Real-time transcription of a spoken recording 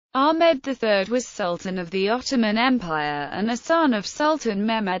Ahmed III was Sultan of the Ottoman Empire and a son of Sultan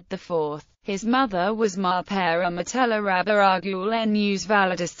Mehmed IV. His mother was Mahpera Matella Rabaragul Enus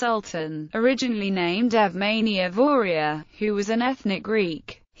Valida Sultan, originally named Evmania Voria, who was an ethnic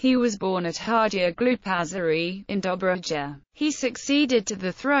Greek. He was born at Hagia Glupazari, in Dobruja. He succeeded to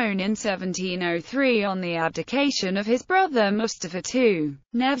the throne in 1703 on the abdication of his brother Mustafa II.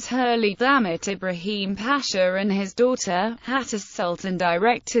 Nevzhurli Damit Ibrahim Pasha and his daughter, Hattus Sultan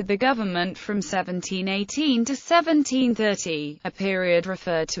directed the government from 1718 to 1730, a period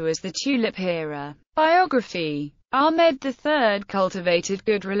referred to as the Tulip Era. Biography. Ahmed III cultivated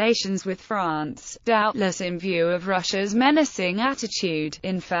good relations with France, doubtless in view of Russia's menacing attitude.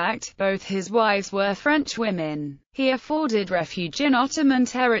 In fact, both his wives were French women. He afforded refuge in Ottoman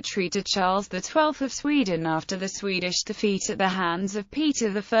territory to Charles XII of Sweden after the Swedish defeat at the hands of Peter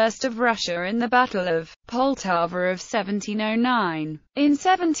I of Russia in the Battle of Poltava of 1709. In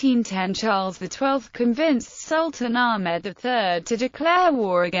 1710 Charles XII convinced Sultan Ahmed III to declare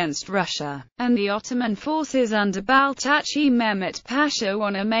war against Russia, and the Ottoman forces under Baltachi Mehmet Pasha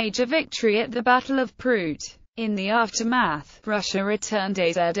won a major victory at the Battle of Prut. In the aftermath, Russia returned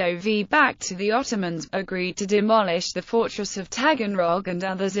Azov back to the Ottomans, agreed to demolish the fortress of Taganrog and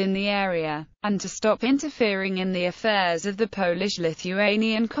others in the area, and to stop interfering in the affairs of the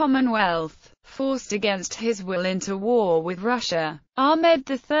Polish-Lithuanian Commonwealth, forced against his will into war with Russia. Ahmed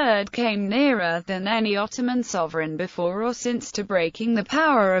III came nearer than any Ottoman sovereign before or since to breaking the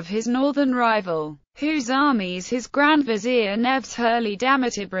power of his northern rival, whose armies his Grand Vizier Nevzhurli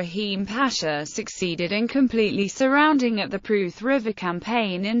Damit Ibrahim Pasha succeeded in completely surrounding at the Pruth River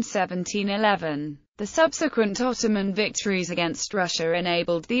campaign in 1711. The subsequent Ottoman victories against Russia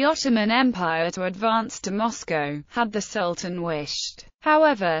enabled the Ottoman Empire to advance to Moscow, had the Sultan wished.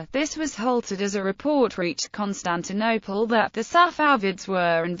 However, this was halted as a report reached Constantinople that the Safavids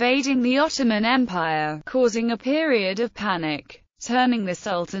were invading the Ottoman Empire, causing a period of panic, turning the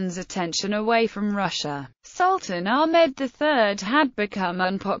Sultan's attention away from Russia. Sultan Ahmed III had become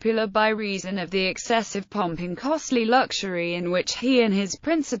unpopular by reason of the excessive pomp and costly luxury in which he and his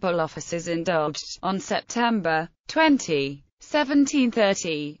principal officers indulged. On September 20,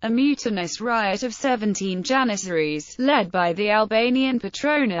 1730, a mutinous riot of 17 Janissaries, led by the Albanian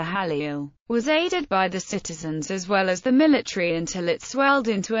Patrona Halil, was aided by the citizens as well as the military until it swelled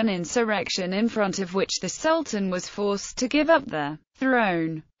into an insurrection in front of which the Sultan was forced to give up the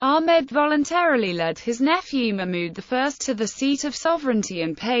throne. Ahmed voluntarily led his nephew Mahmud I to the seat of sovereignty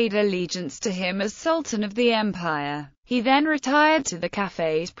and paid allegiance to him as Sultan of the Empire. He then retired to the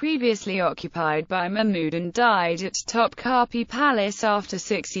cafes previously occupied by Mahmud and died at Topkapi Palace after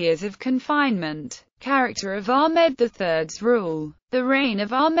 6 years of confinement. Character of Ahmed III's rule. The reign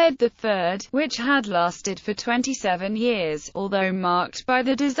of Ahmed III, which had lasted for 27 years, although marked by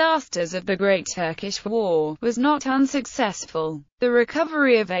the disasters of the Great Turkish War, was not unsuccessful. The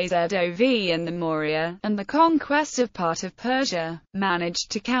recovery of Azov and the Morea, and the conquest of part of Persia, managed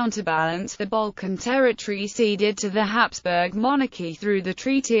to counterbalance the Balkan territory ceded to the Habsburg monarchy through the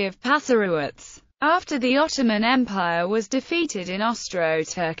Treaty of Passarowitz. After the Ottoman Empire was defeated in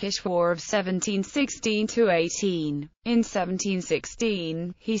Austro-Turkish War of 1716–18, in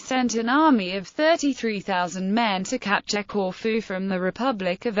 1716, he sent an army of 33,000 men to capture Corfu from the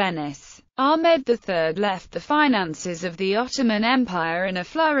Republic of Venice. Ahmed III left the finances of the Ottoman Empire in a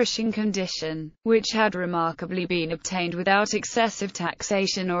flourishing condition, which had remarkably been obtained without excessive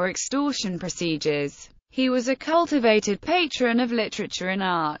taxation or extortion procedures. He was a cultivated patron of literature and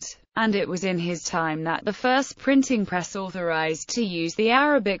art, and it was in his time that the first printing press authorized to use the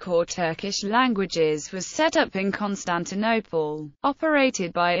Arabic or Turkish languages was set up in Constantinople,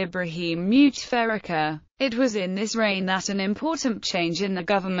 operated by Ibrahim Mutfarika. It was in this reign that an important change in the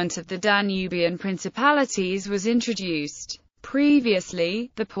government of the Danubian principalities was introduced. Previously,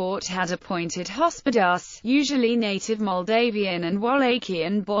 the Porte had appointed hospodars, usually native Moldavian and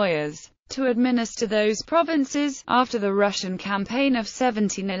Wallachian boyars, to administer those provinces. After the Russian campaign of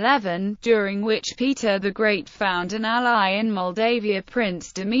 1711, during which Peter the Great found an ally in Moldavia,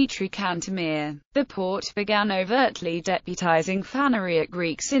 Prince Dmitry Cantemir, the Porte began overtly deputizing Phanariot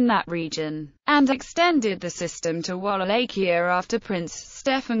Greeks in that region, and extended the system to Wallachia after Prince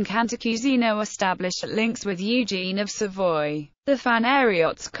Stefan Cantacuzino established links with Eugene of Savoy. The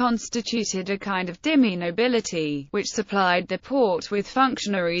Phanariots constituted a kind of demi-nobility, which supplied the Porte with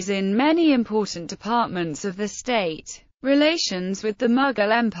functionaries in many important departments of the state. Relations with the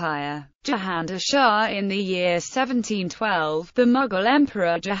Mughal Empire. Jahandar Shah. In the year 1712, the Mughal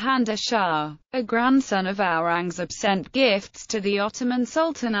Emperor Jahandar Shah, a grandson of Aurangzeb, sent gifts to the Ottoman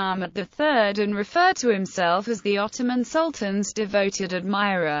Sultan Ahmed III and referred to himself as the Ottoman Sultan's devoted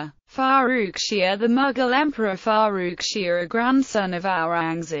admirer. Farrukh Shah. The Mughal Emperor Farrukh Shah, a grandson of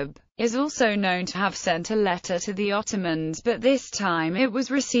Aurangzeb, is also known to have sent a letter to the Ottomans, but this time it was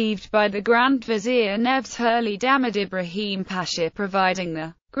received by the Grand Vizier Nebs-Hurli Damad Ibrahim Pasha, providing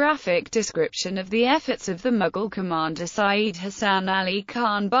the graphic description of the efforts of the Mughal commander Saeed Hassan Ali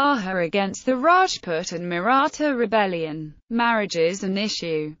Khan Baha against the Rajput and Maratha rebellion. Marriages and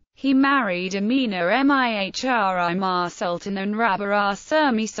issue. He married Amina Mihri Mar Sultan and Rabah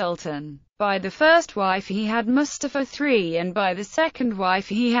Surmi Sultan. By the first wife he had Mustafa III, and by the second wife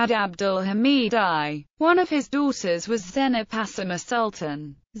he had Abdul Hamid I. One of his daughters was Zainab Asima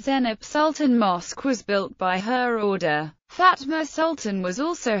Sultan. Zainab Sultan Mosque was built by her order. Fatma Sultan was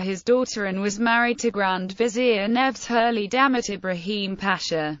also his daughter and was married to Grand Vizier Nebs-Hurli Damad Ibrahim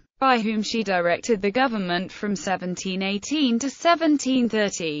Pasha, by whom she directed the government from 1718 to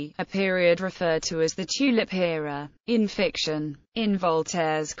 1730, a period referred to as the Tulip Era. In fiction. In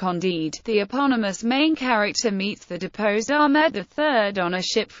Voltaire's Candide, the eponymous main character meets the deposed Ahmed III on a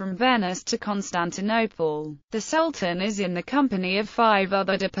ship from Venice to Constantinople. The Sultan is in the company of 5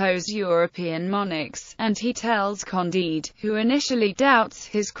 other deposed European monarchs, and he tells Candide, who initially doubts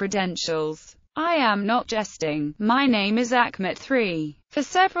his credentials, "I am not jesting. My name is Ahmed III. For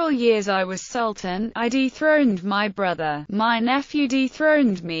several years I was Sultan. I dethroned my brother. My nephew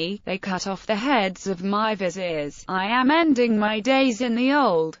dethroned me. They cut off the heads of my viziers. I am ending my days in the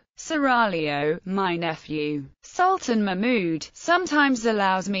old Seraglio. My nephew, Sultan Mahmud, sometimes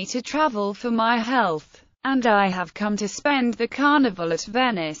allows me to travel for my health, and I have come to spend the carnival at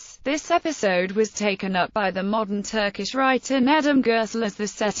Venice." This episode was taken up by the modern Turkish writer Nedim Gürsel as the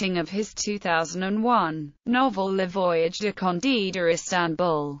setting of his 2001 novel Le Voyage de Candide à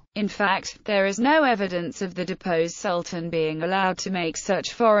Istanbul. In fact, there is no evidence of the deposed Sultan being allowed to make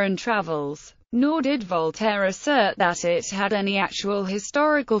such foreign travels, nor did Voltaire assert that it had any actual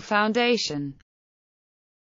historical foundation.